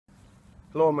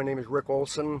Hello, my name is Rick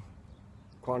Olson,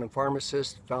 quantum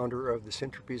pharmacist, founder of the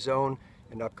Syntropy Zone,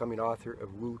 and upcoming author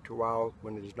of Woo to Wow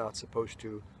When It Is Not Supposed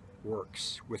to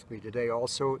Works. With me today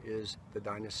also is the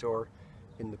dinosaur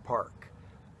in the park.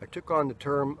 I took on the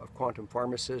term of quantum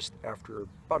pharmacist after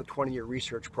about a 20-year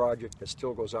research project that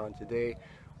still goes on today,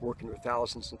 working with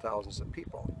thousands and thousands of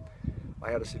people. I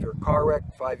had a severe car wreck,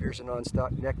 5 years of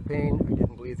non-stop neck pain. I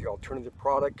didn't believe the alternative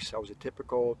products. I was a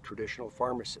typical traditional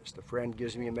pharmacist. A friend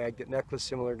gives me a magnet necklace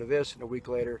similar to this, and a week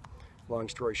later, long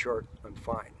story short, I'm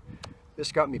fine.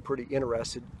 This got me pretty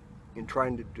interested in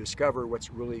trying to discover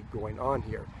what's really going on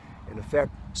here. An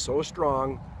effect so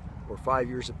strong, where 5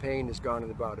 years of pain is gone in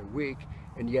about a week,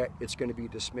 and yet it's going to be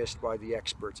dismissed by the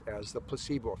experts as the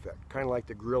placebo effect, kind of like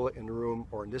the gorilla in the room,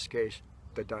 or in this case,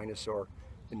 the dinosaur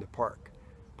in the park.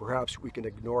 Perhaps we can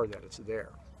ignore that it's there.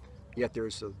 Yet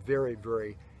there's a very,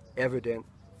 very evident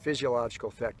physiological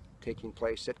effect taking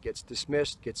place that gets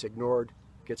dismissed, gets ignored,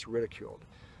 gets ridiculed.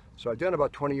 So I've done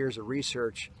about 20 years of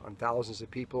research on thousands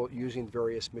of people using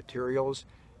various materials,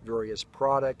 various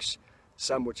products,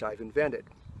 some which I've invented.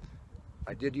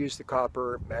 I did use the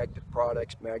copper magnet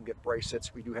products, magnet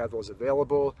bracelets. We do have those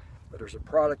available, but there's a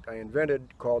product I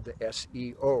invented called the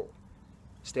SEO.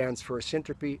 Stands for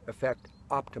Syntropy Effect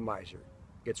Optimizer.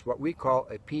 It's what we call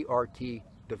a PRT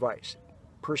device,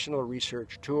 personal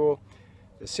research tool.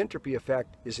 The Syntropy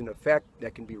effect is an effect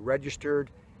that can be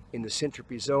registered in the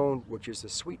Syntropy Zone, which is the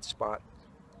sweet spot,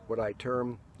 what I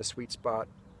term the sweet spot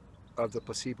of the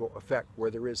placebo effect, where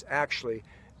there is actually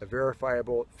a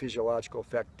verifiable physiological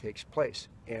effect takes place,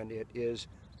 and it is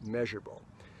measurable.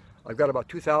 I've got about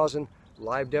 2,000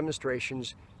 live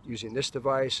demonstrations using this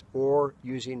device, or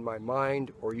using my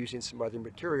mind, or using some other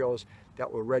materials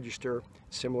that will register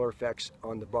similar effects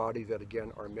on the body that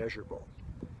again are measurable.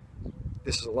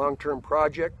 This is a long-term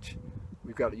project.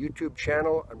 We've got a YouTube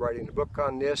channel. I'm writing a book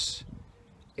on this,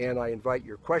 and I invite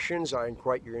your questions, I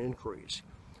invite your inquiries.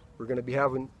 We're going to be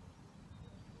having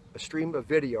a stream of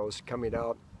videos coming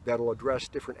out that'll address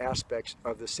different aspects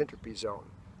of the Syntropy Zone,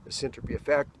 the Syntropy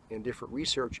effect, in different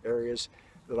research areas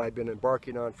that I've been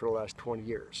embarking on for the last 20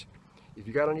 years. If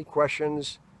you got any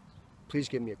questions, please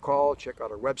give me a call. Check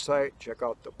out our website, check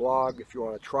out the blog. If you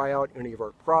want to try out any of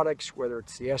our products, whether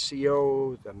it's the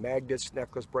SEO, the magnets,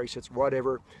 necklace, bracelets,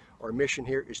 whatever, our mission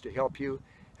here is to help you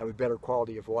have a better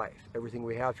quality of life. Everything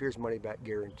we have here is money back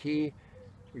guarantee.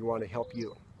 We want to help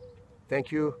you.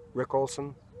 Thank you, Rick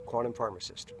Olson, Quantum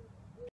Pharmacist.